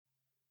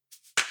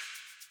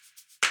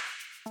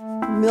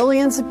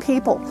millions of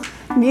people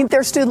need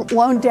their student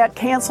loan debt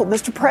canceled.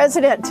 Mr.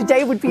 President,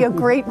 today would be a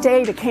great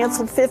day to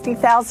cancel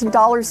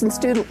 $50,000 in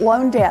student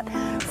loan debt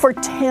for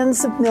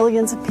tens of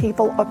millions of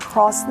people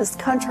across this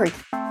country.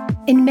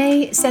 In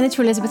May,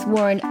 Senator Elizabeth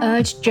Warren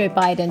urged Joe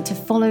Biden to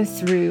follow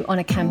through on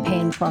a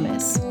campaign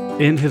promise.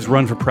 In his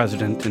run for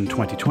president in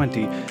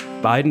 2020,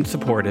 Biden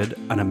supported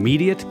an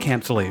immediate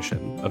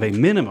cancellation of a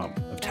minimum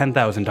of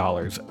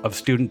 $10,000 of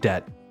student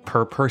debt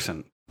per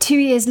person. 2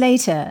 years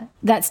later,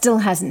 that still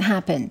hasn't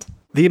happened.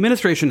 The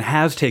administration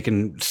has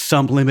taken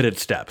some limited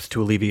steps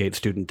to alleviate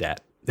student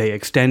debt. They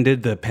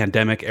extended the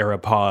pandemic-era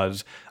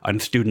pause on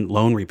student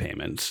loan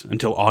repayments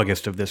until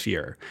August of this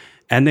year.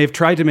 And they've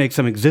tried to make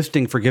some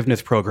existing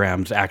forgiveness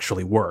programs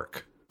actually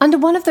work. Under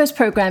one of those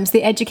programs,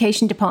 the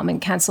Education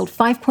Department canceled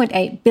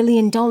 $5.8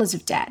 billion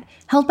of debt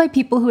held by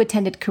people who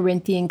attended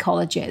Corinthian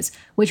colleges,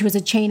 which was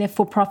a chain of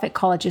for-profit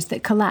colleges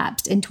that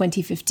collapsed in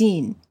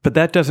 2015. But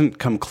that doesn't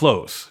come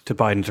close to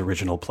Biden's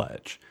original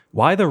pledge.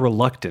 Why the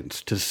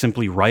reluctance to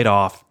simply write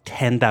off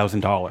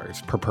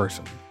 $10,000 per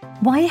person?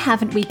 Why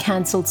haven't we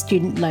canceled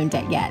student loan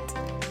debt yet?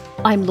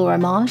 I'm Laura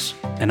Marsh.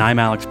 And I'm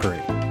Alex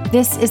Puri.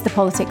 This is The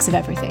Politics of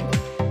Everything.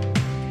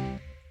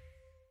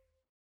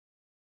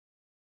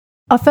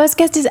 Our first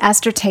guest is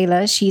Astra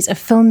Taylor. She's a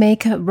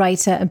filmmaker,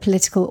 writer, and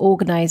political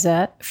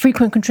organizer,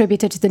 frequent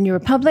contributor to The New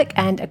Republic,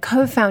 and a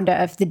co-founder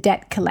of The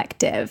Debt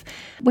Collective.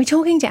 We're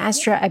talking to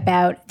Astra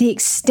about the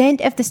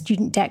extent of the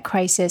student debt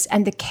crisis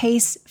and the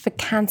case for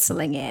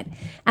cancelling it.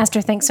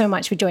 Astra, thanks so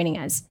much for joining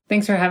us.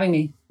 Thanks for having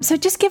me. So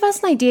just give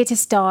us an idea to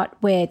start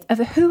with of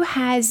who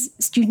has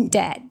student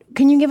debt.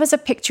 Can you give us a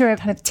picture of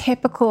kind of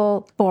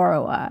typical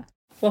borrower?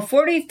 Well,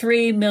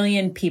 43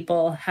 million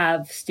people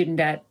have student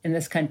debt in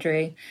this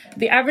country.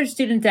 The average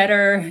student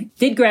debtor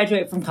did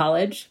graduate from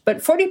college, but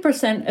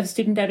 40% of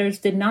student debtors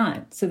did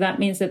not. So that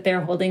means that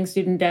they're holding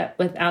student debt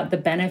without the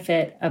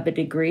benefit of a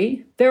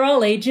degree. They're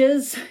all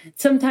ages.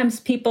 Sometimes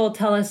people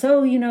tell us,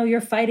 oh,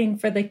 you're fighting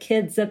for the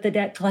kids at the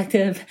Debt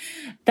Collective.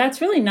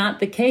 That's really not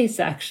the case,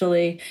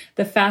 actually.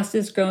 The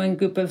fastest growing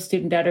group of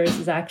student debtors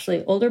is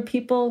actually older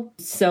people.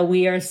 So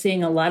we are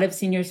seeing a lot of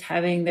seniors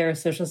having their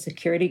Social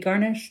Security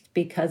garnished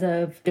because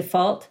of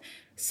default.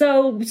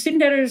 So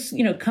student debtors,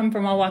 come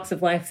from all walks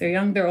of life. They're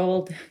young, they're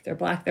old, they're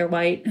black, they're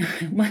white.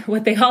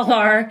 What they all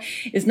are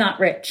is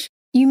not rich.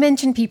 You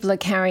mentioned people are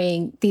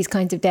carrying these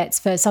kinds of debts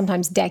for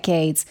sometimes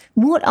decades.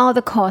 What are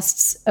the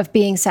costs of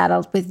being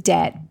saddled with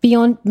debt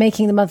beyond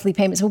making the monthly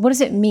payments? Well, what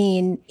does it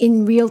mean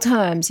in real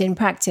terms, in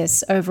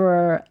practice,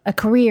 over a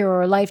career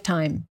or a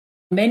lifetime?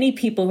 Many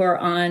people who are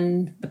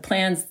on the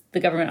plans the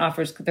government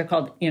offers, they're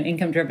called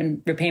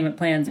income-driven repayment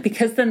plans,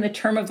 because then the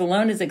term of the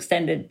loan is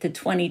extended to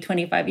 20,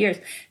 25 years.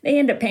 They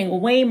end up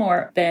paying way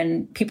more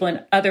than people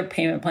in other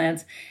payment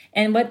plans.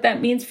 And what that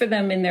means for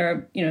them in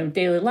their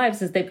daily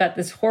lives is they've got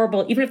this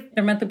horrible, even if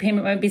their monthly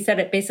payment might be set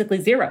at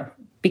basically zero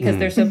because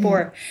they're so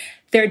poor,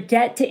 their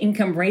debt to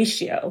income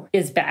ratio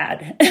is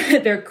bad.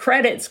 Their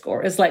credit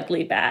score is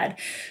likely bad.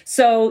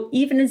 So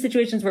even in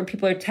situations where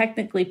people are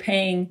technically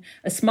paying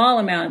a small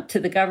amount to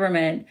the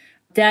government,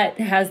 debt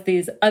has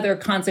these other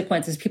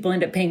consequences. People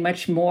end up paying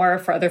much more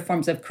for other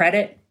forms of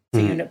credit.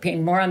 So you end up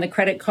paying more on the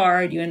credit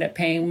card. You end up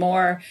paying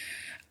more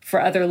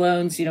for other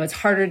loans. It's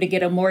harder to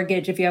get a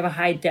mortgage if you have a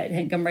high debt to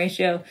income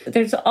ratio.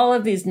 There's all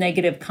of these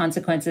negative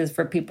consequences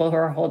for people who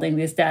are holding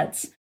these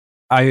debts.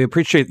 I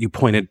appreciate you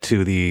pointed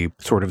to the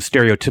sort of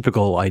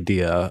stereotypical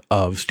idea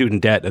of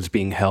student debt as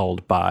being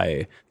held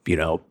by,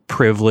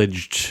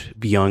 privileged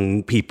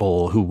young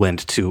people who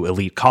went to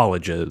elite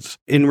colleges.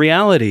 In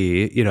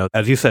reality,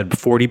 as you said,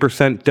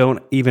 40%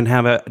 don't even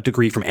have a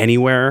degree from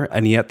anywhere,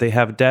 and yet they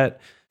have debt.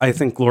 I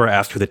think Laura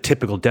asked who the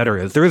typical debtor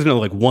is. There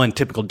isn't one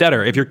typical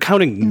debtor. If you're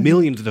counting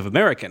millions of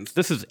Americans,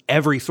 this is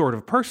every sort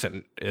of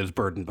person is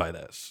burdened by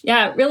this.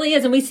 Yeah, it really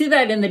is. And we see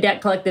that in the Debt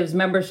Collective's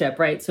membership,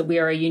 right? So we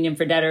are a union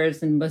for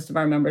debtors and most of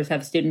our members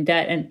have student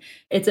debt. And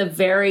it's a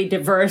very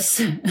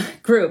diverse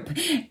group.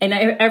 And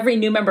every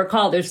new member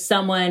call, there's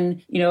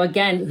someone,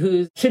 again,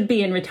 who should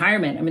be in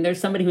retirement. I mean, there's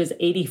somebody who's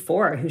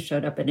 84 who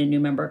showed up at a new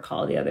member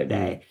call the other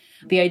day.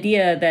 The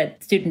idea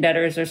that student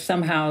debtors are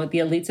somehow the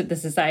elites of the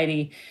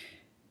society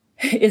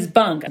is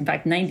bunk. In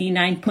fact,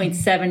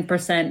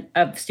 99.7%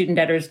 of student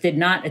debtors did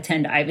not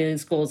attend Ivy League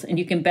schools. And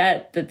you can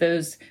bet that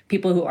those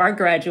people who are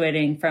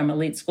graduating from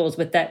elite schools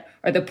with debt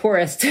are the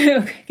poorest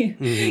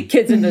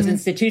kids in those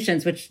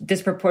institutions, which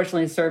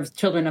disproportionately serves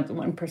children of the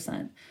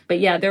 1%. But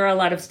yeah, there are a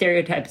lot of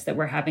stereotypes that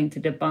we're having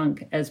to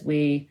debunk as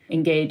we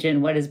engage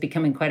in what is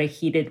becoming quite a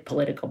heated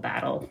political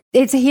battle.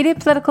 It's a heated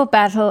political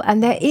battle,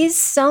 and there is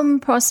some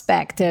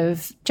prospect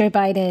of Joe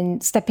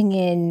Biden stepping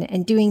in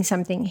and doing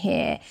something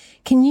here.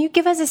 Can you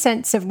give us a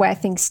sense of where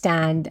things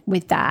stand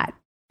with that?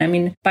 I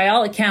mean, by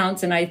all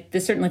accounts, and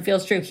this certainly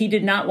feels true, he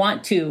did not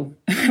want to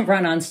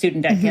run on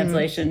student debt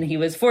cancellation. He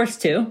was forced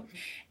to.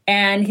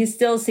 And he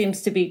still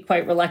seems to be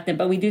quite reluctant,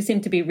 but we do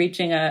seem to be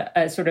reaching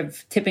a sort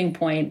of tipping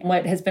point.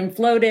 What has been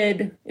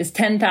floated is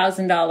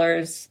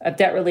 $10,000 of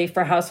debt relief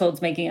for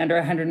households making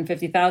under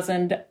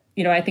 $150,000.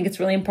 I think it's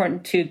really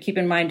important to keep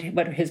in mind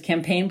what his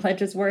campaign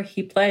pledges were.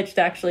 He pledged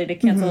actually to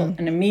cancel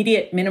an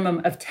immediate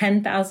minimum of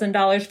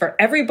 $10,000 for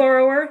every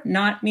borrower,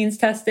 not means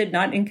tested,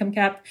 not income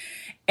capped,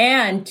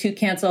 and to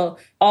cancel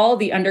all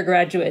the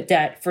undergraduate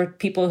debt for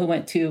people who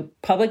went to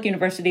public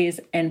universities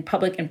and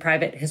public and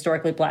private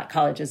historically Black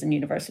colleges and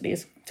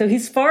universities. So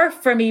he's far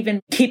from even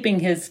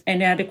keeping his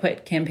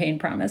inadequate campaign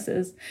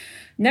promises.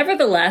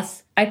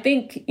 Nevertheless, I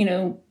think,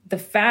 the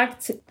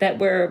fact that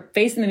we're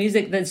facing the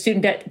music that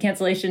student debt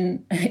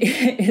cancellation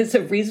is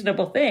a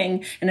reasonable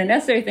thing and a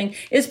necessary thing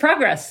is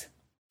progress.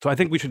 So I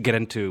think we should get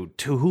into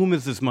to whom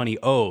is this money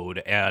owed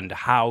and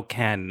how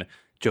can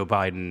Joe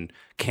Biden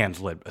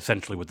cancel it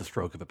essentially with the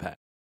stroke of a pen.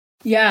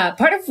 Yeah,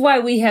 part of why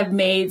we have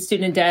made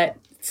student debt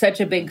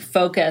such a big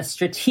focus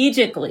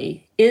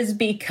strategically is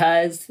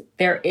because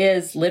there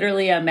is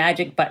literally a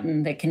magic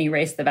button that can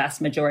erase the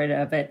vast majority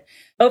of it.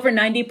 Over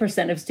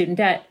 90% of student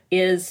debt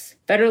is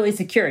federally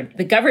secured.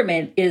 The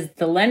government is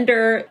the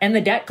lender and the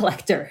debt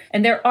collector.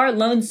 And there are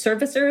loan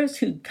servicers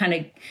who kind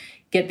of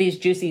get these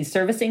juicy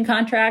servicing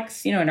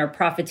contracts, and are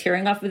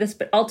profiteering off of this,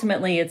 but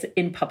ultimately it's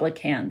in public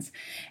hands.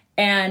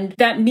 And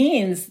that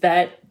means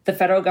that the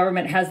federal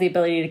government has the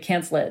ability to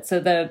cancel it. So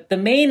the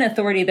main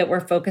authority that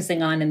we're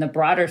focusing on in the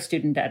broader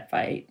student debt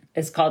fight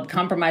is called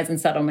Compromise and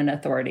Settlement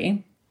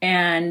Authority.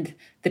 And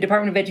the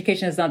Department of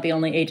Education is not the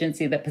only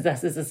agency that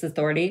possesses this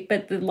authority.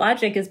 But the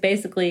logic is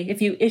basically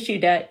if you issue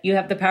debt, you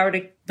have the power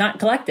to not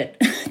collect it,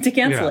 to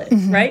cancel it,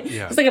 right?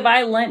 Yeah. It's like if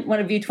I lent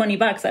one of you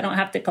 $20, I don't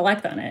have to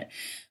collect on it.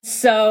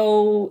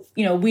 So,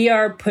 we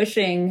are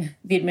pushing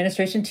the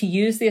administration to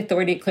use the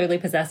authority it clearly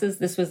possesses.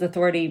 This was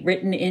authority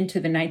written into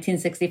the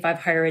 1965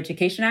 Higher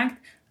Education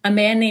Act. A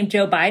man named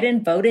Joe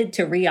Biden voted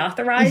to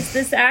reauthorize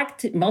this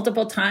act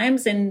multiple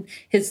times in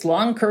his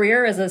long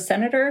career as a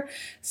senator.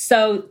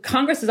 So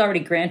Congress has already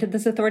granted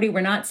this authority.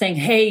 We're not saying,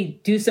 hey,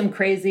 do some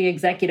crazy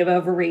executive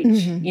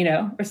overreach.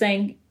 We're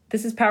saying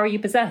this is power you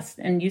possess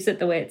and use it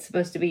the way it's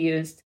supposed to be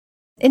used.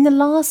 In the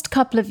last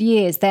couple of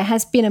years, there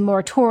has been a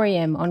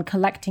moratorium on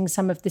collecting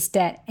some of this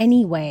debt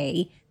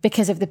anyway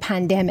because of the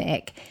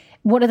pandemic.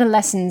 What are the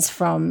lessons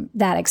from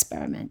that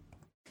experiment?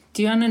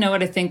 Do you want to know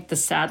what I think the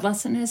sad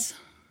lesson is?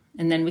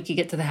 And then we could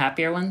get to the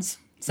happier ones.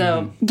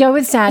 So go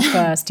with sad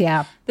first,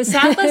 yeah. The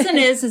sad lesson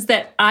is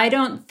that I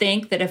don't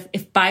think that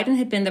if Biden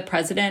had been the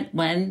president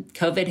when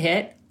COVID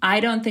hit,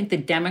 I don't think the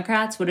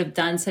Democrats would have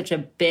done such a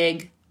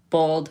big,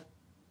 bold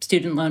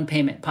student loan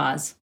payment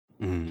pause.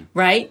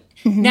 Right?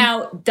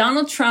 Now,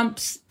 Donald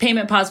Trump's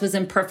payment pause was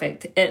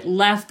imperfect. It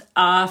left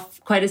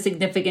off quite a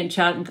significant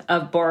chunk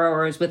of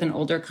borrowers with an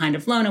older kind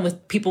of loan and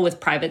with people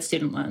with private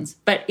student loans.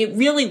 But it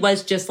really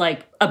was just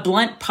like a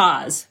blunt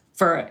pause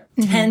for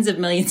tens of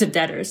millions of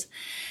debtors.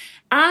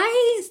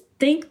 I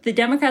think the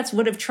Democrats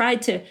would have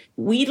tried to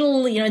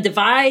wheedle,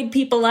 divide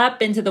people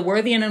up into the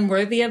worthy and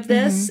unworthy of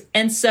this.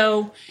 And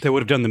so they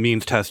would have done the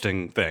means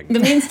testing thing. The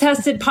means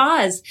tested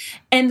pause.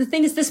 And the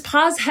thing is, this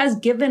pause has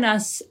given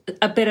us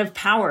a bit of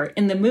power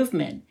in the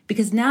movement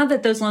because now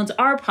that those loans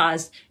are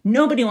paused,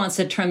 nobody wants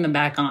to turn them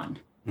back on.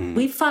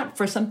 We fought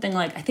for something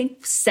like, I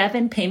think,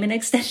 7 payment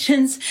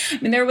extensions. I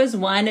mean, there was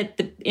one at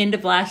the end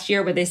of last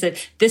year where they said,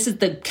 this is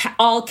the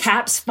all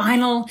caps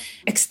final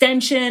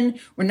extension.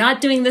 We're not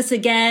doing this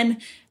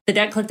again. The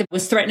debt collective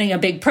was threatening a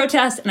big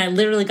protest, and I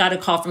literally got a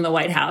call from the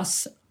White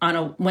House on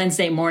a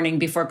Wednesday morning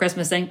before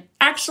Christmas saying,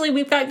 actually,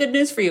 we've got good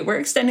news for you. We're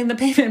extending the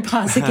payment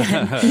pause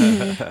again.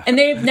 And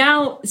they've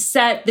now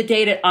set the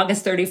date at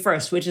August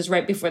 31st, which is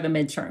right before the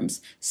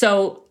midterms.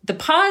 So the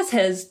pause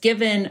has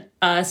given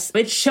us,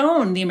 it's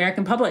shown the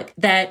American public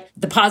that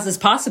the pause is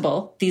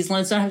possible. These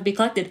loans don't have to be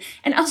collected.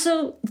 And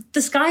also,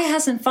 the sky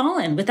hasn't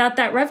fallen without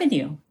that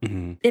revenue.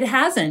 It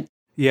hasn't.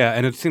 Yeah,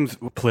 and it seems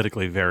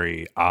politically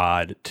very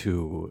odd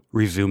to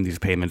resume these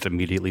payments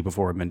immediately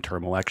before a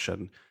midterm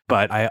election.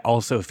 But I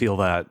also feel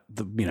that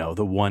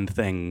the one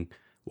thing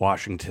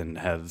Washington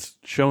has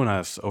shown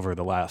us over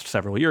the last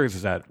several years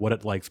is that what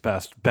it likes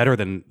best, better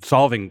than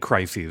solving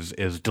crises,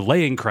 is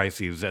delaying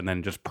crises and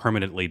then just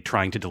permanently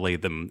trying to delay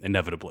them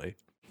inevitably.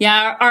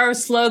 Yeah, our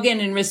slogan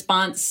in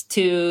response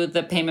to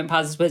the payment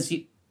pauses was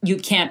you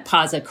can't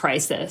pause a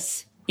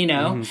crisis.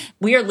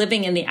 We are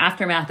living in the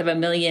aftermath of a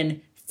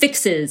million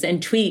fixes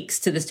and tweaks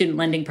to the student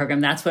lending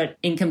program. That's what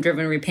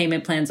income-driven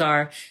repayment plans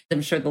are.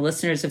 I'm sure the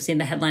listeners have seen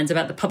the headlines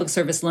about the public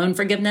service loan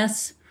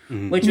forgiveness,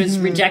 which was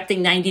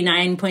rejecting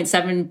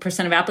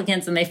 99.7% of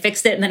applicants, and they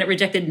fixed it, and then it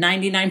rejected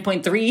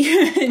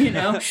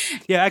 99.3,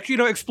 Yeah,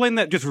 actually, explain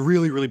that, just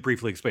really, really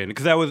briefly explain it,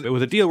 because it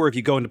was a deal where if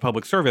you go into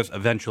public service,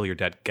 eventually your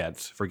debt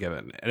gets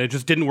forgiven. And it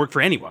just didn't work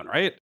for anyone,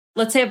 right?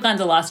 Let's say I've gone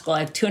to law school.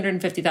 I have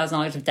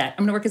 $250,000 of debt.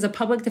 I'm going to work as a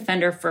public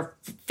defender for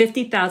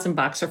 $50,000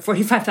 or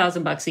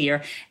 $45,000 a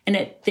year. And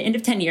at the end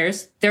of 10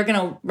 years, they're going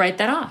to write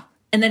that off.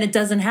 And then it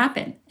doesn't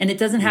happen. And it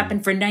doesn't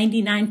happen for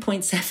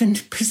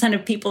 99.7%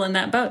 of people in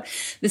that boat.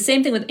 The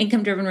same thing with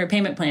income-driven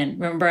repayment plan.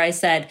 Remember I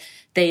said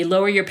They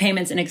lower your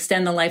payments and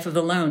extend the life of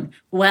the loan.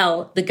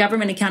 Well, the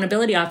Government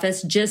Accountability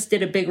Office just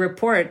did a big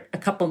report a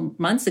couple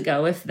months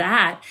ago, if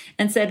that,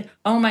 and said,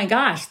 oh my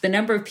gosh, the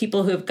number of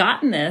people who have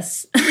gotten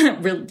this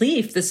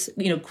relief, this,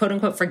 quote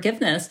unquote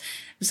forgiveness,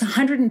 was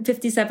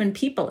 157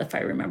 people, if I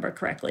remember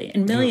correctly,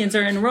 and millions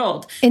are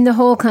enrolled. In the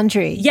whole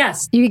country?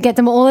 Yes. You could get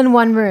them all in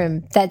one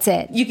room. That's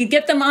it. You could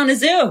get them on a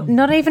Zoom.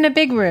 Not even a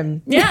big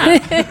room. Yeah.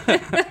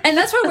 And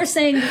that's why we're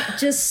saying,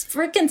 just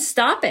freaking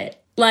stop it.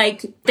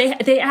 Like,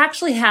 they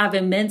actually have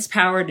immense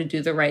power to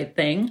do the right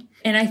thing.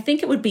 And I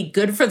think it would be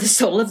good for the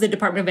soul of the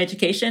Department of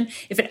Education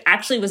if it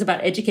actually was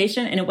about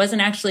education and it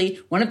wasn't actually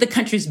one of the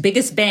country's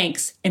biggest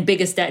banks and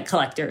biggest debt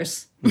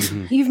collectors.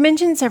 Mm-hmm. You've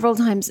mentioned several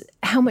times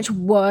how much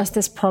worse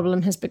this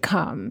problem has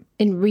become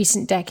in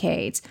recent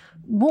decades.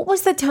 What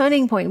was the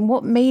turning point?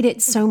 What made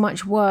it so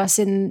much worse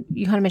you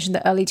kind of mentioned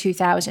the early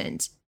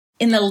 2000s?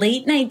 In the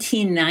late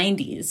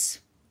 1990s,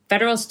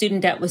 federal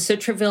student debt was so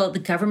trivial the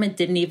government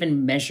didn't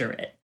even measure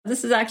it.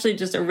 This is actually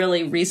just a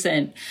really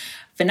recent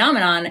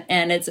phenomenon,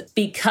 and it's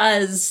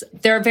because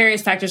there are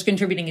various factors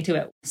contributing to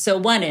it. So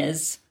one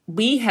is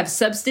we have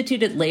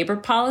substituted labor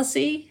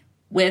policy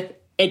with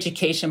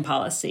education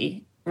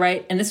policy,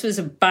 right? And this was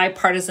a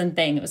bipartisan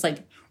thing. It was like,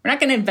 we're not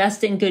going to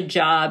invest in good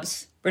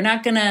jobs. We're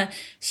not going to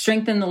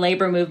strengthen the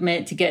labor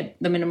movement to get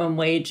the minimum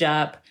wage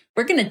up.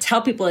 We're going to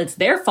tell people it's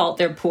their fault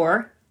they're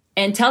poor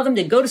and tell them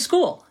to go to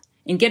school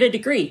and get a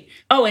degree.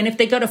 Oh, and if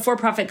they go to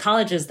for-profit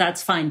colleges,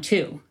 that's fine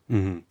too.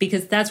 Mm-hmm.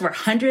 Because that's where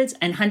hundreds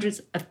and hundreds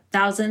of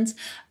thousands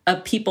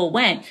of people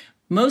went,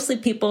 mostly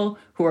people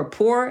who are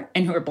poor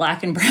and who are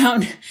Black and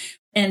brown.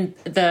 And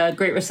the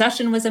Great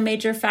Recession was a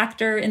major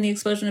factor in the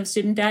explosion of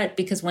student debt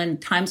because when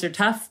times are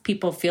tough,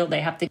 people feel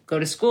they have to go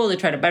to school to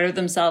try to better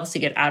themselves to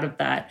get out of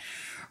that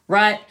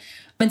rut.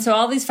 And so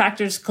all these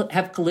factors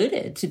have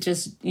colluded to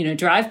just,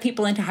 drive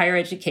people into higher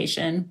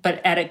education,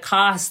 but at a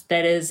cost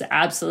that is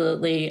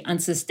absolutely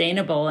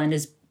unsustainable and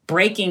is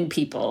breaking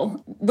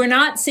people. We're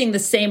not seeing the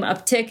same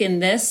uptick in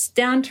this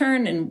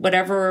downturn and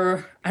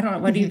whatever, I don't know,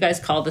 what do you guys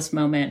call this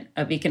moment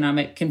of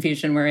economic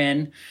confusion we're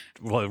in?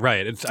 Well,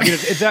 right. It's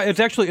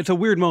a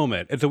weird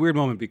moment. It's a weird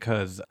moment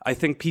because I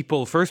think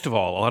people, first of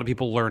all, a lot of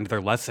people learned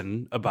their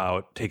lesson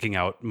about taking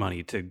out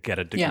money to get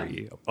a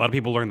degree. Yeah. A lot of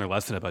people learned their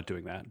lesson about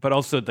doing that. But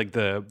also,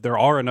 there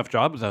are enough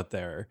jobs out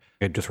there.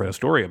 I just read a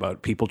story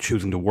about people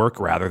choosing to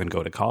work rather than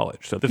go to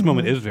college. So this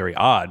moment is very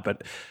odd,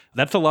 but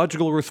that's a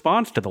logical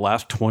response to the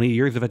last 20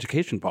 years of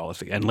education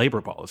policy and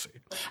labor policy.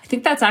 I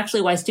think that's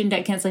actually why student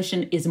debt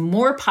cancellation is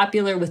more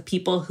popular with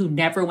people who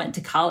never went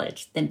to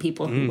college than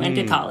people who went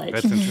to college.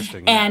 That's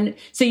interesting. And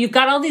so you've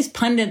got all these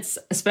pundits,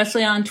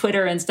 especially on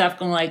Twitter and stuff,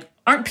 going like,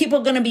 aren't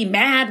people going to be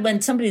mad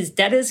when somebody's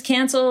debt is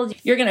canceled?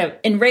 You're going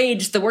to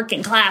enrage the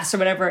working class or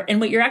whatever.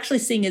 And what you're actually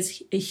seeing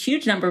is a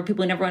huge number of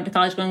people who never went to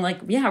college going like,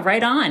 yeah,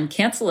 right on,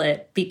 cancel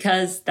it,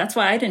 because that's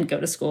why I didn't go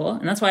to school.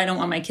 And that's why I don't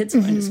want my kids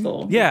going to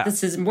school. Yeah.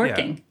 This isn't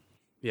working.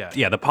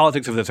 Yeah. The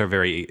politics of this are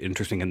very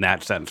interesting in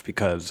that sense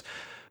because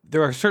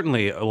there are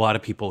certainly a lot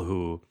of people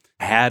who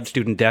had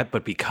student debt,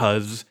 but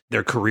because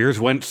their careers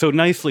went so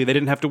nicely, they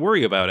didn't have to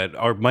worry about it,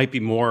 or might be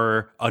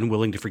more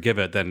unwilling to forgive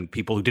it than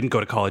people who didn't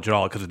go to college at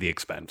all because of the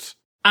expense.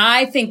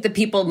 I think the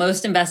people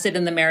most invested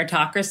in the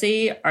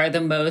meritocracy are the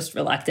most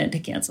reluctant to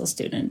cancel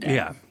student debt.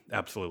 Yeah,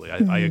 absolutely.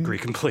 I agree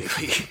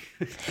completely.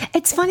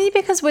 It's funny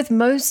because with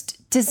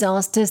most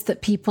disasters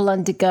that people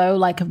undergo,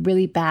 like a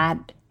really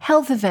bad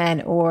health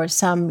event or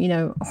some,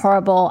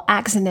 horrible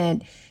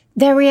accident,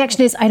 their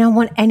reaction is, I don't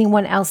want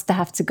anyone else to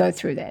have to go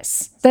through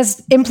this.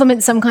 Let's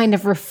implement some kind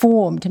of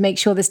reform to make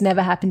sure this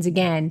never happens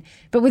again.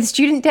 But with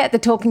student debt, the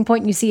talking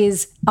point you see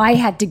is, I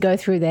had to go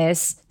through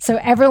this, so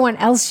everyone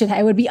else should.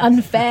 It would be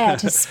unfair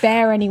to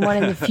spare anyone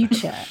in the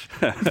future.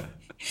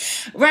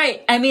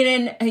 Right. I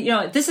mean,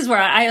 and, this is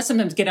where I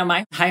sometimes get on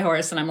my high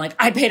horse and I'm like,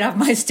 I paid off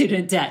my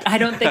student debt. I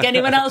don't think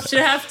anyone else should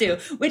have to,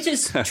 which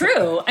is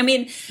true. I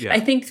mean, yeah.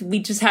 I think we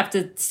just have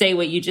to say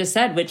what you just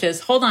said, which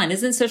is, hold on,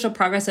 isn't social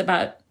progress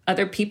about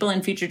other people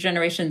in future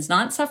generations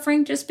not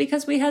suffering just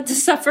because we had to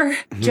suffer?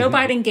 Joe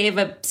Biden gave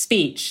a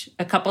speech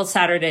a couple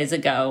Saturdays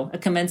ago, a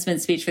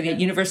commencement speech for the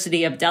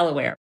University of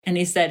Delaware. And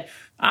he said,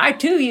 I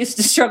too used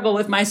to struggle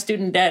with my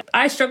student debt.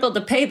 I struggled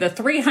to pay the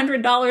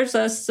 $300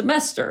 a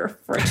semester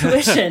for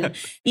tuition.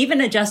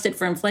 Even adjusted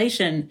for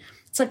inflation,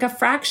 it's like a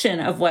fraction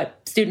of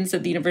what students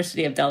at the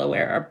University of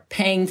Delaware are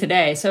paying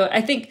today. So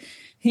I think,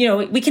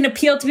 we can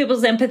appeal to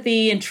people's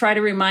empathy and try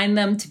to remind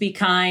them to be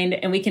kind.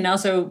 And we can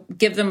also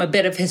give them a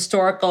bit of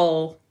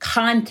historical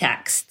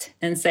context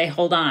and say,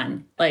 hold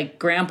on, like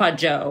Grandpa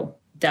Joe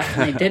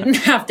definitely didn't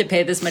have to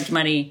pay this much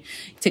money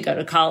to go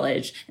to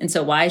college. And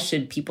so why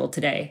should people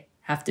today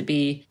have to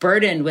be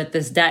burdened with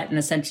this debt and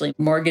essentially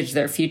mortgage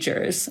their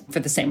futures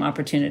for the same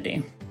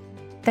opportunity?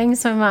 Thanks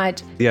so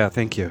much. Yeah,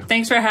 thank you.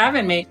 Thanks for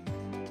having me.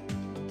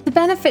 The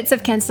benefits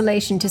of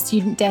cancellation to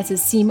student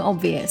debtors seem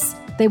obvious.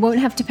 They won't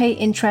have to pay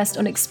interest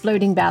on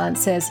exploding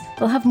balances.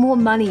 They'll have more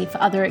money for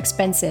other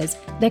expenses.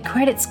 Their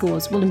credit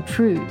scores will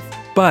improve.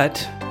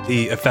 But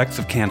the effects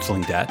of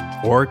canceling debt,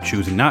 or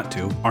choosing not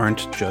to,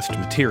 aren't just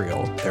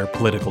material. They're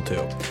political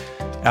too.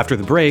 After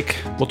the break,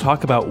 we'll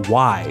talk about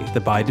why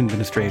the Biden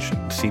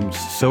administration seems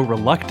so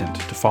reluctant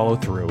to follow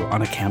through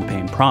on a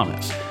campaign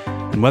promise,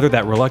 and whether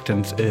that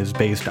reluctance is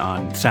based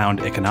on sound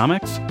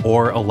economics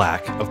or a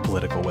lack of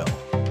political will.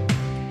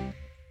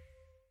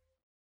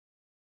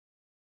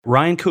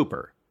 Ryan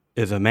Cooper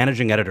is a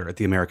managing editor at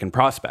the American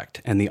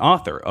Prospect and the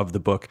author of the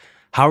book,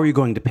 How Are You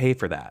Going to Pay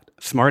for That?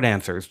 Smart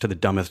Answers to the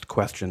Dumbest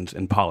Questions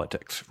in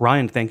Politics.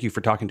 Ryan, thank you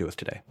for talking to us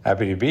today.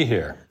 Happy to be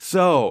here.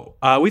 So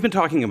we've been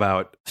talking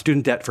about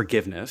student debt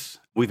forgiveness.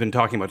 We've been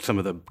talking about some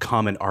of the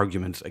common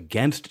arguments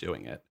against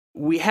doing it.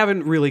 We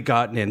haven't really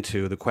gotten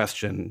into the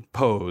question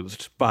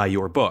posed by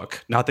your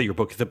book. Not that your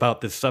book is about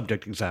this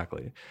subject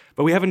exactly,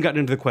 but we haven't gotten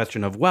into the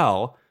question of,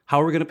 well,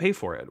 how are we going to pay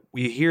for it?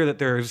 We hear that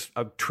there's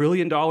 $1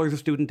 trillion of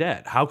student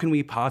debt. How can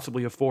we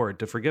possibly afford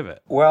to forgive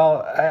it?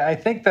 Well, I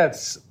think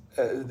that's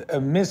a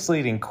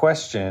misleading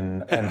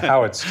question, and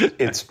how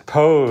it's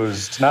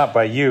posed, not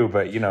by you,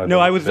 but, No,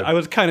 I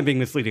was kind of being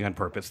misleading on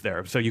purpose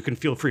there, so you can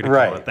feel free to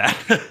call it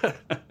that.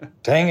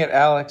 Dang it,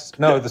 Alex.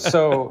 No,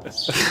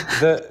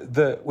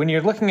 when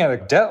you're looking at a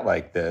debt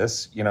like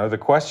this, the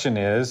question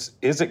is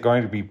it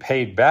going to be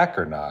paid back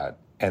or not?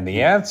 And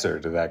the answer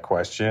to that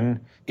question,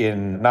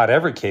 in not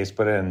every case,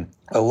 but in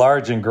a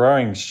large and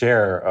growing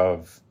share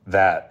of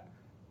that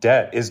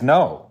debt, is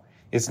no.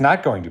 It's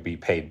not going to be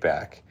paid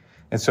back.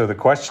 And so the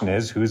question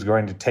is, who's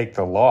going to take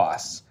the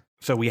loss?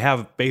 So we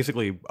have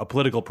basically a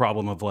political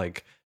problem of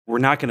we're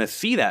not going to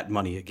see that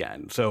money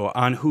again. So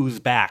on whose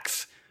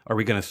backs are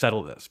we going to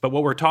settle this? But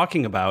what we're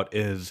talking about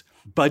is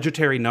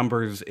budgetary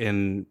numbers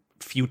in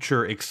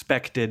future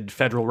expected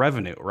federal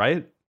revenue,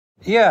 right?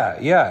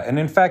 Yeah. And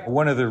in fact,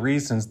 one of the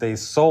reasons they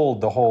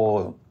sold the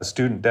whole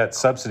student debt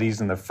subsidies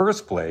in the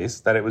first place,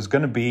 that it was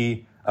going to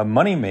be a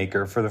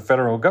moneymaker for the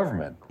federal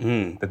government,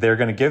 that they're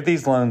going to give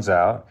these loans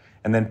out,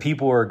 and then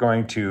people are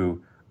going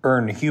to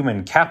earn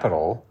human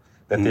capital,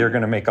 that they're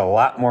going to make a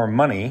lot more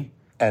money,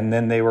 and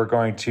then they were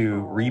going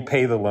to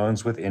repay the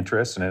loans with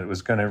interest, and it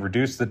was going to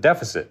reduce the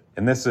deficit.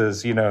 And this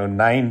is,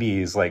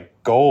 90s,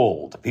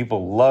 gold.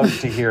 People love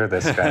to hear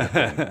this kind of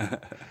thing.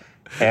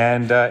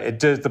 And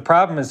the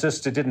problem is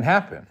just it didn't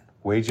happen.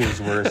 Wages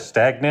were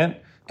stagnant,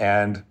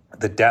 and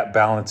the debt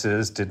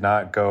balances did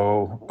not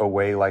go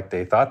away like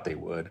they thought they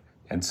would.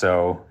 And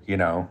so,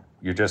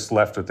 you're just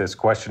left with this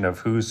question of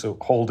who's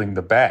holding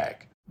the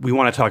bag. We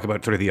want to talk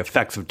about sort of the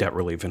effects of debt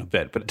relief in a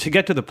bit. But to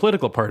get to the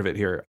political part of it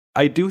here,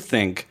 I do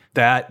think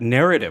that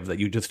narrative that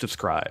you just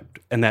described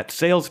and that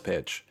sales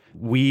pitch,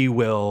 we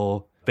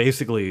will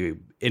basically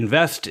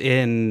invest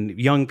in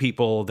young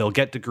people, they'll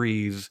get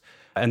degrees,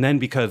 and then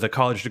because a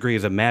college degree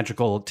is a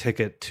magical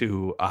ticket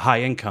to a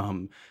high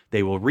income,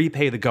 they will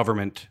repay the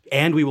government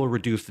and we will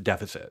reduce the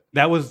deficit.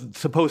 That was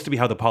supposed to be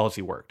how the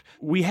policy worked.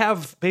 We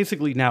have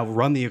basically now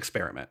run the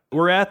experiment.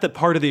 We're at the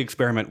part of the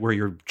experiment where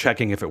you're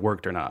checking if it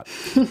worked or not.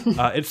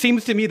 It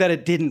seems to me that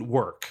it didn't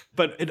work,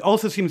 but it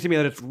also seems to me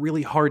that it's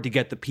really hard to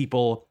get the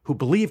people who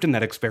believed in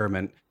that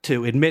experiment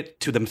to admit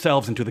to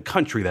themselves and to the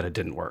country that it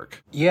didn't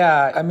work.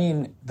 Yeah,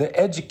 the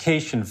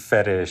education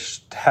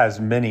fetish has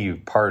many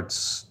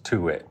parts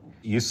to it.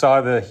 You saw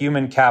the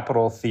human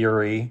capital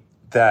theory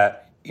that,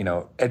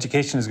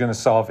 education is going to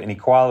solve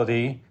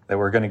inequality, that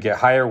we're going to get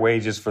higher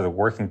wages for the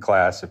working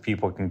class if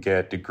people can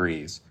get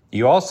degrees.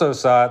 You also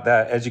saw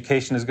that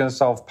education is going to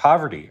solve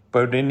poverty.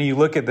 But when you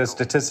look at the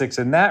statistics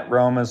in that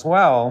realm as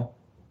well,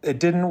 it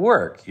didn't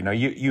work.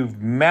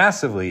 You've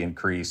massively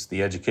increased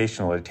the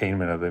educational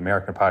attainment of the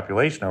American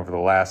population over the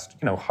last,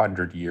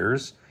 100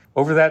 years.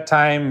 Over that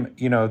time,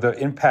 the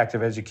impact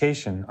of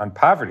education on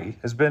poverty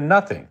has been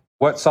nothing.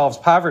 What solves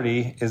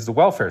poverty is the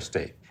welfare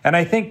state. And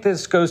I think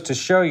this goes to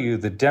show you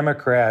the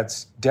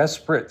Democrats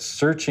desperate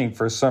searching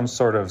for some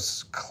sort of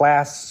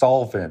class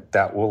solvent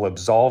that will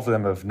absolve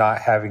them of not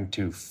having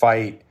to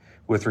fight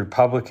with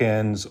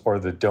Republicans or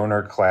the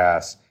donor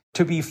class.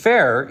 To be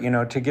fair,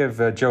 to give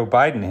Joe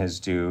Biden his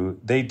due,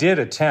 they did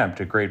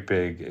attempt a great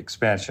big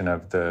expansion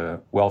of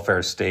the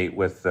welfare state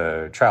with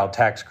the child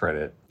tax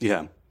credit.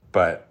 Yeah.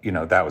 But,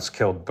 that was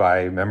killed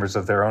by members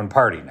of their own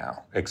party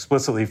now,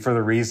 explicitly for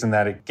the reason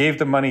that it gave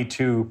the money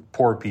to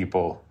poor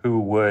people who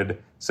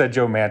would, said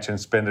Joe Manchin,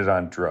 spend it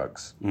on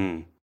drugs.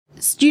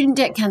 Student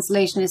debt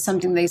cancellation is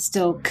something they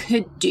still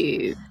could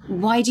do.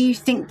 Why do you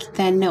think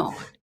they're not?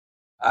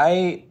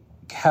 I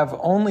have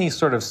only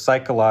sort of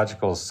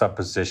psychological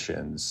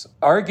suppositions.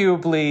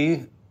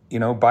 Arguably,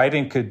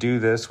 Biden could do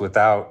this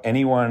without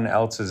anyone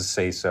else's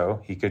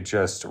say-so. He could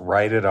just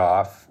write it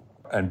off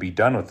and be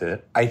done with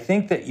it. I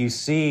think that you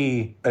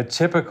see a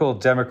typical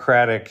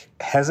Democratic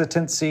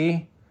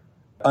hesitancy,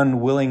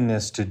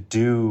 unwillingness to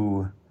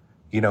do,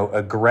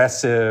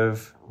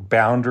 aggressive,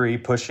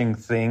 boundary-pushing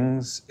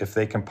things if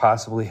they can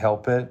possibly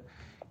help it.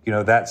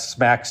 That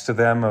smacks to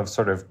them of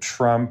sort of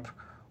Trump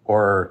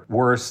or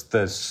worse,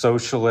 the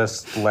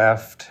socialist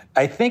left.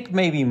 I think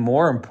maybe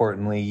more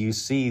importantly, you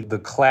see the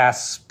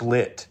class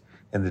split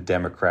in the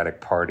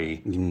Democratic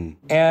Party.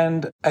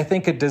 And I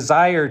think a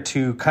desire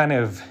to kind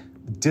of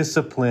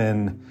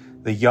discipline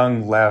the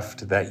young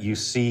left that you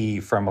see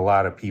from a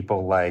lot of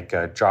people like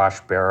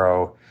Josh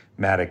Barro,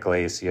 Matt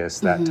Iglesias,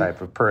 that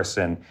type of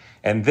person.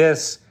 And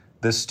this,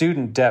 the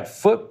student debt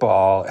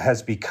football,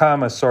 has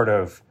become a sort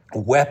of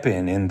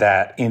weapon in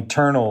that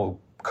internal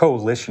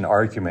coalition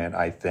argument,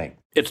 I think.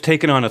 It's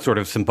taken on a sort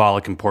of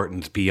symbolic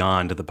importance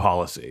beyond the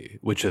policy,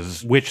 which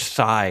is which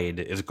side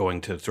is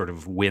going to sort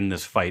of win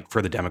this fight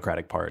for the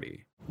Democratic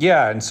Party.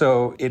 Yeah, and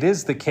so it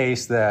is the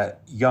case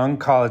that young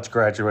college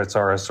graduates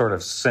are a sort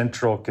of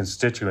central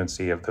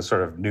constituency of the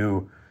sort of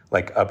new,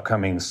 like,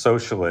 upcoming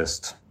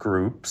socialist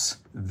groups.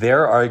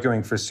 They're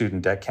arguing for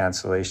student debt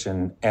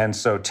cancellation, and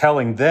so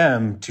telling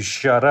them to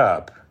shut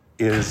up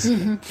is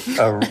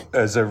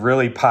a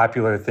really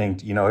popular thing.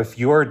 You know, if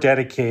you're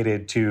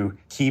dedicated to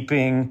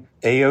keeping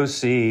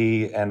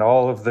AOC and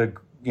all of the,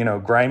 you know,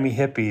 grimy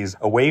hippies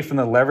away from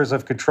the levers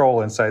of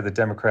control inside the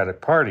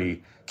Democratic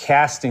Party,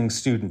 casting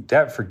student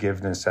debt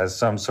forgiveness as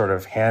some sort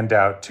of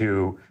handout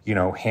to, you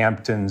know,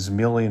 Hampton's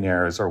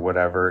millionaires or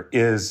whatever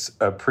is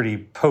a pretty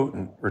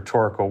potent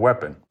rhetorical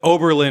weapon.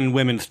 Oberlin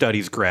women's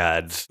studies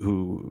grads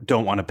who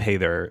don't want to pay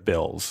their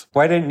bills.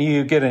 Why didn't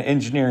you get an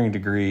engineering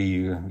degree,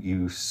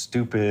 you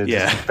stupid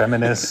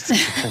feminist?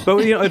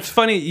 But, you know, it's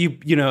funny,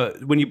 you know,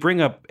 when you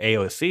bring up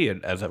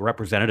AOC as a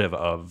representative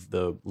of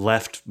the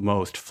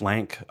leftmost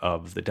flank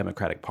of the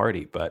Democratic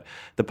Party, but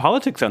the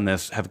politics on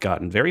this have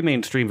gotten very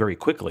mainstream very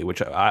quickly,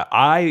 which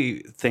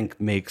I think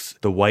makes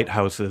the White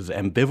House's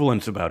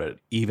ambivalence about it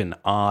even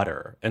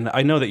odder. And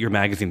I know that your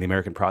magazine, The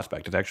American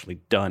Prospect, has actually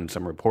done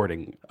some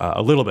reporting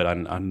a little bit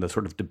on the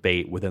sort of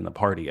debate within the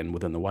party and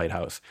within the White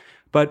House.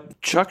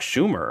 But Chuck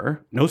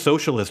Schumer, no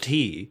socialist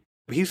he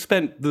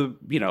spent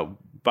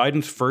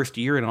Biden's first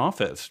year in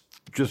office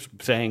just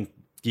saying,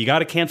 you got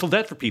to cancel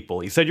debt for people.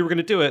 He said you were going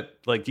to do it.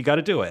 Like, you got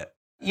to do it.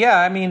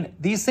 Yeah, I mean,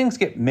 these things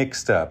get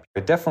mixed up.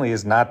 It definitely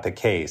is not the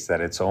case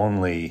that it's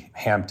only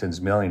Hampton's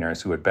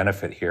millionaires who would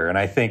benefit here. And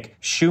I think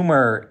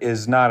Schumer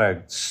is not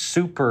a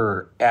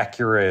super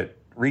accurate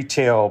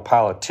retail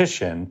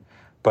politician,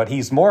 but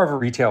he's more of a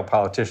retail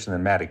politician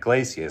than Matt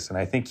Iglesias. And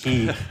I think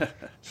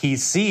he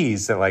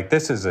sees that, like,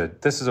 this is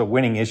a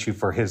winning issue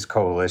for his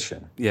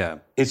coalition. Yeah.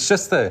 It's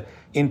just the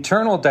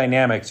internal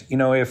dynamics. You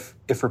know, if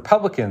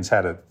Republicans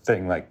had a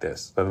thing like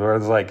this, where it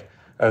was like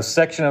a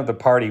section of the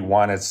party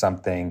wanted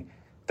something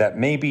that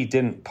maybe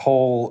didn't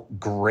poll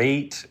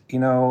great, you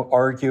know,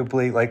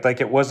 arguably, like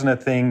it wasn't a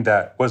thing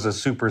that was a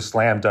super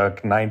slam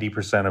dunk,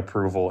 90%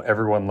 approval,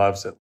 everyone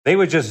loves it. They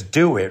would just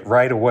do it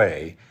right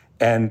away.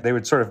 And they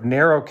would sort of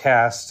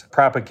narrowcast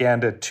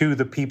propaganda to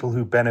the people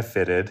who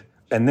benefited,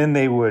 and then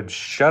they would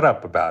shut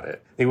up about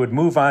it. They would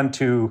move on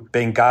to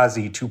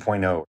Benghazi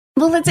 2.0.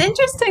 Well, it's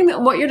interesting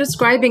that what you're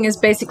describing is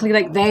basically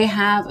like they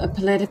have a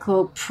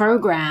political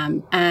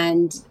program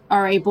and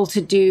are able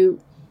to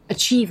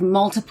achieve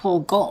multiple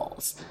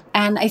goals.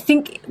 And I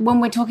think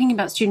when we're talking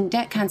about student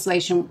debt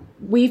cancellation,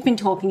 we've been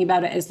talking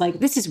about it as like,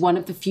 this is one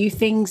of the few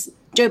things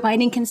Joe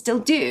Biden can still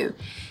do.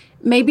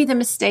 Maybe the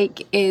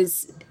mistake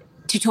is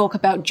to talk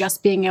about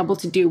just being able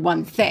to do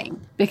one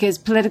thing, because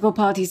political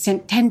parties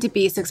tend to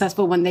be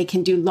successful when they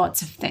can do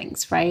lots of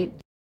things, right?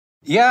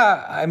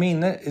 Yeah, I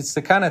mean, it's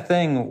the kind of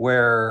thing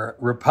where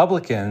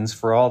Republicans,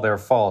 for all their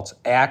faults,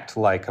 act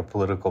like a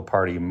political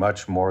party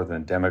much more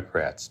than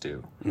Democrats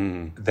do.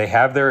 They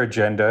have their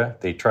agenda,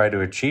 they try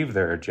to achieve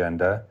their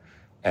agenda,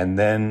 and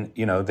then,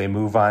 you know, they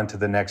move on to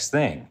the next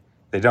thing.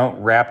 They don't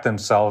wrap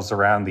themselves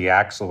around the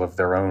axle of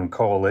their own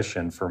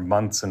coalition for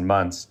months and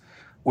months,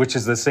 which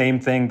is the same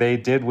thing they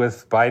did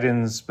with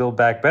Biden's Build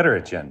Back Better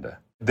agenda.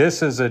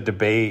 This is a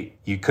debate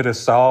you could have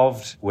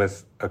solved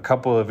with a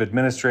couple of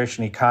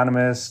administration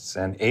economists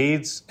and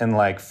aides in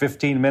like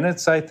 15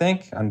 minutes, I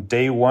think, on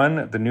day one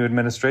of the new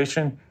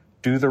administration.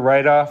 Do the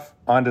write-off,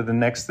 on to the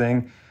next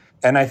thing.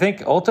 And I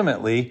think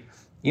ultimately,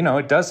 you know,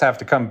 it does have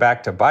to come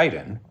back to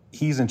Biden.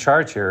 He's in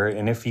charge here,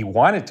 and if he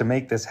wanted to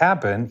make this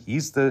happen,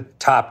 he's the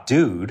top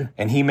dude,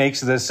 and he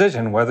makes the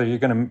decision whether you're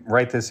going to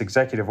write this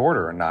executive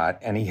order or not.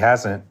 And he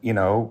hasn't, you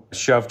know,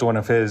 shoved one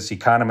of his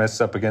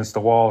economists up against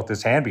the wall with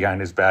his hand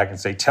behind his back and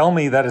say, tell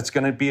me that it's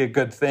going to be a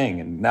good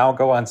thing, and now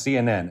go on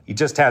CNN. He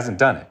just hasn't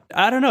done it.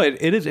 I don't know.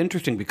 It is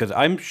interesting because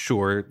I'm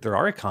sure there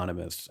are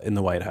economists in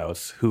the White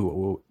House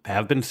who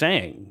have been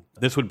saying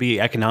this would be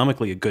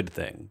economically a good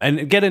thing.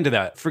 And get into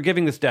that.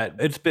 Forgiving this debt,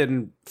 it's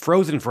been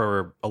frozen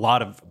for a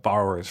lot of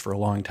borrowers for a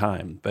long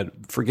time.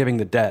 But forgiving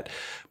the debt,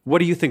 what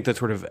do you think the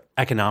sort of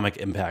economic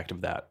impact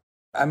of that?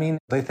 I mean,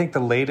 they think the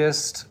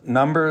latest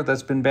number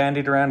that's been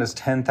bandied around is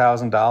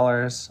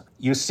 $10,000.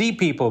 You see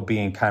people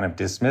being kind of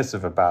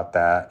dismissive about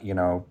that, you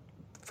know,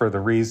 for the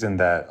reason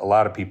that a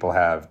lot of people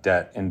have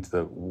debt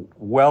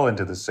well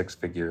into the six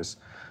figures.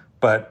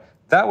 But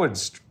that would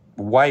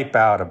wipe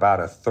out about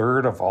a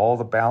third of all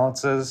the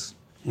balances.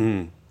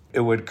 It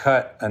would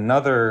cut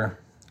another,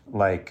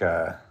 like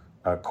a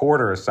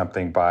quarter or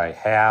something by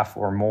half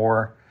or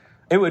more.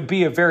 It would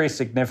be a very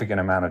significant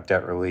amount of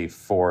debt relief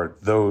for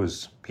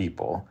those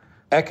people.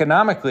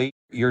 Economically,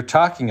 you're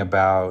talking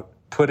about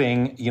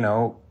putting, you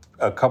know,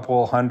 a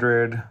couple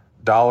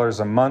 $100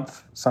 a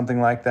month,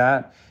 something like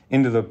that,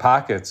 into the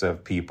pockets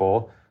of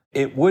people.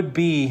 It would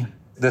be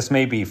this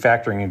may be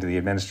factoring into the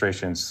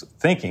administration's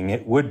thinking,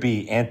 it would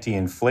be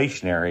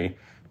anti-inflationary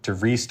to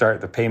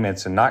restart the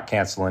payments and not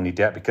cancel any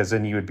debt, because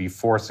then you would be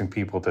forcing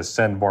people to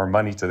send more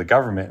money to the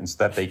government and so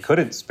that they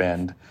couldn't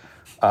spend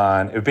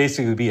on, it would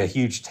basically be a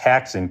huge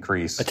tax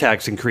increase. A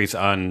tax increase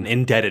on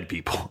indebted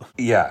people.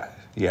 Yeah.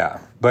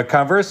 But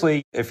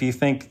conversely, if you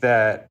think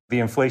that the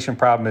inflation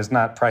problem is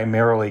not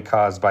primarily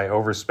caused by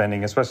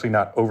overspending, especially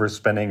not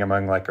overspending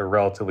among like a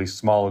relatively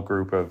small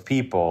group of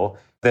people,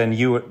 then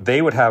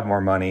they would have more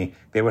money,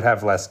 they would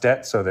have less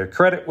debt, so their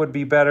credit would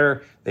be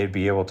better, they'd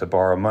be able to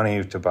borrow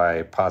money to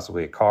buy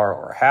possibly a car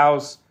or a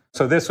house.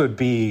 So this would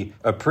be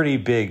a pretty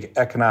big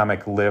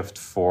economic lift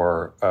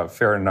for a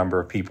fair number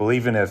of people.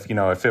 Even if,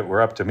 if it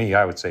were up to me,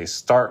 I would say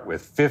start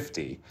with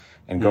 50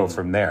 and go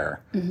from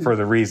there for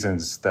the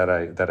reasons that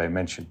I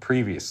mentioned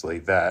previously,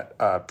 that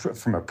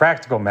from a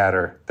practical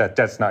matter, that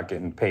debt's not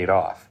getting paid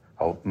off,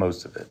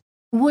 most of it.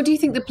 What do you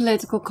think the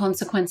political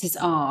consequences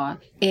are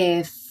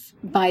if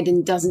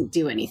Biden doesn't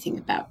do anything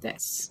about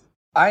this?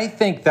 I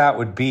think that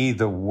would be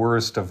the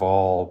worst of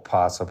all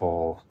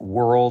possible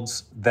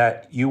worlds,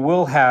 that you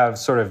will have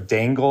sort of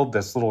dangled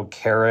this little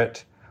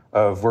carrot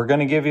of, we're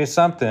going to give you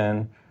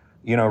something,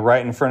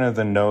 right in front of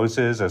the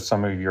noses of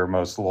some of your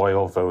most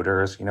loyal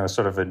voters,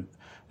 sort of a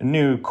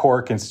new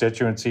core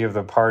constituency of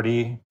the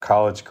party.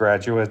 College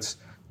graduates,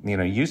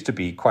 used to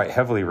be quite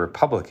heavily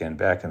Republican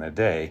back in the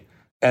day.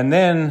 And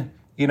then,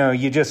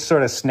 you just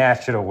sort of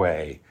snatch it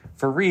away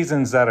for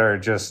reasons that are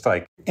just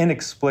like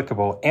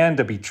inexplicable, and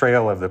a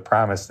betrayal of the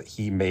promise that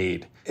he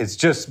made. It's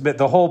just that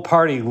the whole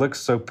party looks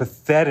so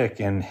pathetic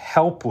and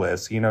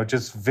helpless,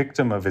 just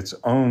victim of its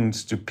own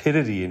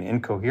stupidity and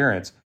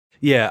incoherence.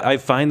 Yeah, I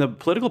find the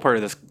political part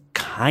of this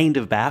kind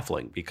of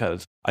baffling,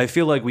 because I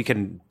feel like we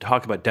can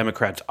talk about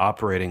Democrats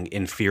operating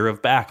in fear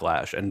of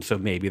backlash. And so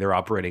maybe they're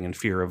operating in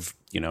fear of,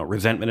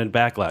 resentment and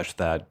backlash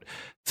that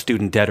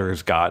student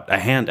debtors got a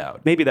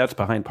handout. Maybe that's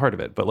behind part of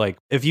it. But like,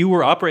 if you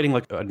were operating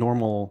like a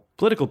normal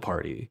political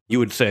party, you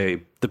would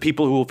say the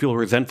people who will feel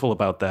resentful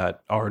about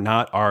that are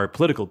not our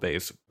political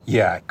base.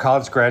 Yeah,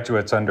 college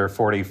graduates under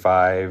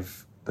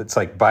 45, that's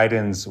like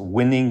Biden's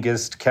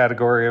winningest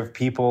category of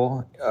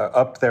people,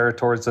 up there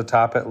towards the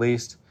top at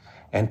least.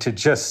 And to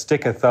just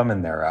stick a thumb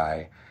in their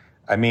eye.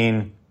 I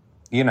mean,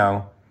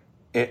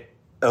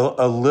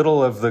 a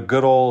little of the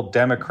good old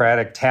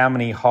Democratic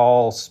Tammany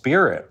Hall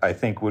spirit, I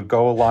think, would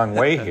go a long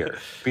way here.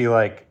 Be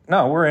like,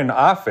 no, we're in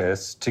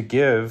office to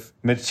give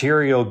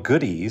material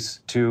goodies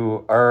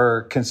to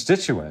our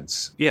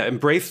constituents. Yeah,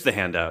 embrace the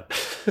handout.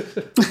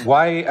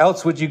 Why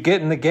else would you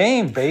get in the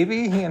game,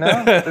 baby?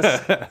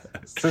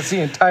 That's the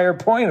entire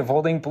point of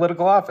holding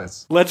political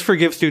office. Let's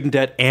forgive student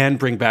debt and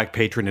bring back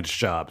patronage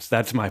jobs.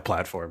 That's my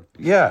platform.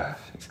 Yeah,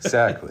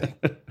 exactly.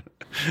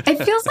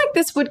 It feels like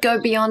this would go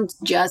beyond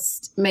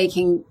just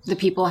making the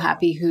people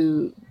happy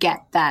who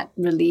get that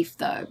relief,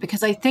 though,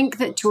 because I think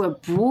that to a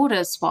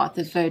broader swath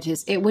of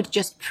voters, it would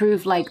just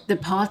prove like the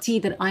party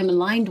that I'm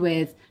aligned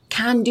with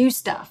can do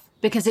stuff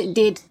because it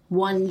did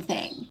one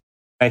thing.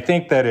 I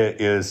think that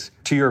it is,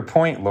 to your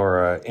point,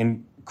 Laura,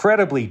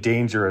 incredibly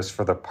dangerous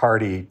for the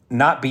party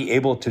not be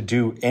able to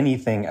do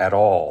anything at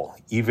all,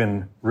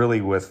 even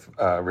really with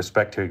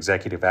respect to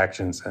executive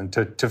actions, and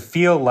to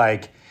feel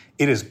like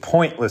it is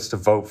pointless to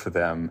vote for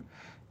them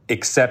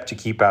except to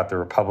keep out the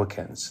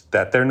Republicans,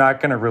 that they're not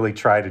going to really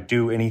try to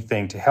do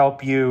anything to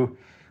help you.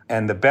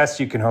 And the best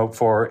you can hope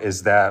for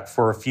is that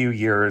for a few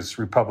years,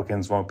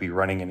 Republicans won't be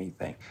running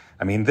anything.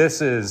 I mean,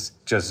 this is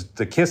just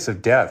the kiss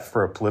of death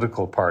for a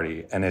political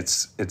party. And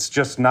it's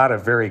just not a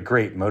very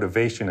great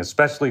motivation,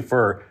 especially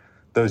for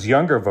those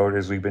younger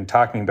voters we've been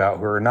talking about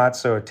who are not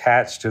so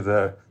attached to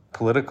the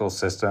political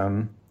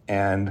system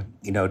and,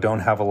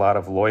 don't have a lot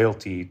of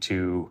loyalty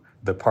to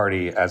the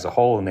party as a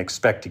whole and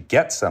expect to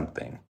get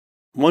something.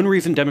 One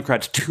reason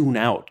Democrats tune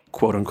out,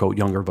 quote unquote,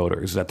 younger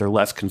voters is that they're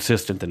less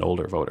consistent than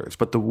older voters.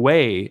 But the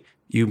way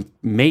you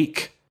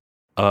make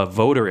a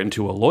voter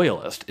into a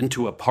loyalist,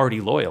 into a party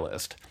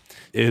loyalist,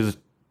 is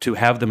to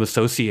have them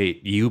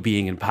associate you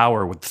being in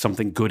power with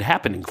something good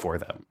happening for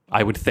them,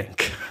 I would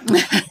think.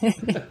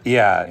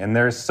 Yeah, and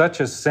there's such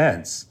a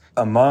sense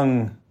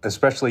among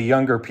especially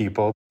younger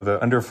people,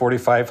 the under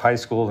 45 high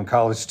school and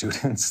college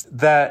students,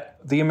 that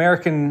the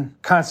American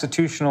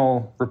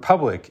constitutional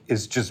republic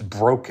is just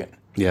broken.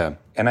 Yeah.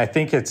 And I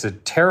think it's a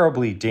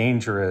terribly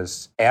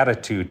dangerous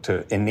attitude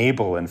to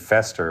enable and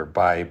fester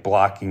by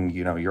blocking,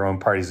 your own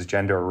party's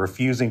agenda or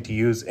refusing to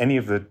use any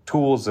of the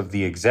tools of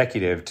the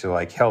executive to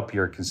help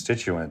your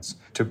constituents,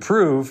 to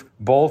prove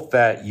both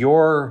that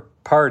your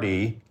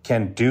party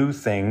can do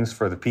things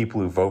for the people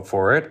who vote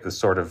for it, a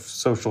sort of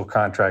social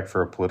contract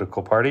for a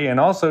political party, and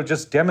also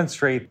just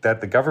demonstrate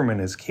that the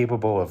government is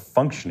capable of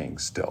functioning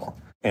still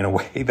in a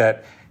way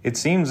that it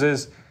seems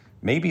is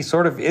maybe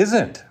sort of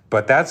isn't.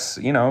 But that's,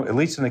 at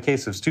least in the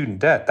case of student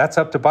debt, that's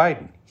up to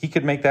Biden. He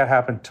could make that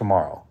happen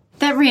tomorrow.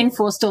 That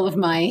reinforced all of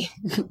my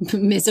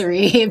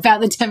misery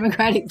about the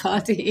Democratic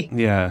Party.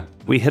 Yeah,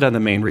 we hit on the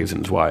main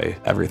reasons why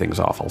everything's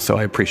awful. So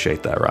I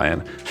appreciate that,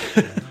 Ryan.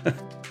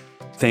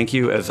 Thank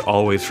you, as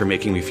always, for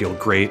making me feel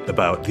great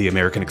about the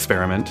American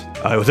experiment.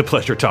 It was a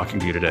pleasure talking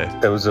to you today.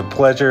 It was a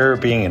pleasure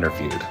being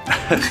interviewed.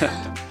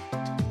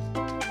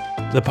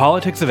 The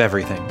Politics of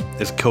Everything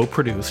is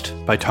co-produced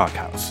by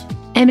Talkhouse.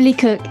 Emily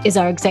Cook is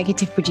our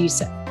executive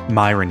producer.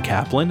 Myron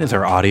Kaplan is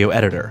our audio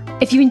editor.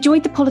 If you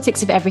enjoyed The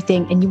Politics of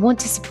Everything and you want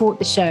to support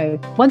the show,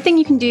 one thing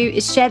you can do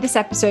is share this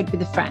episode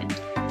with a friend.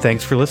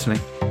 Thanks for listening.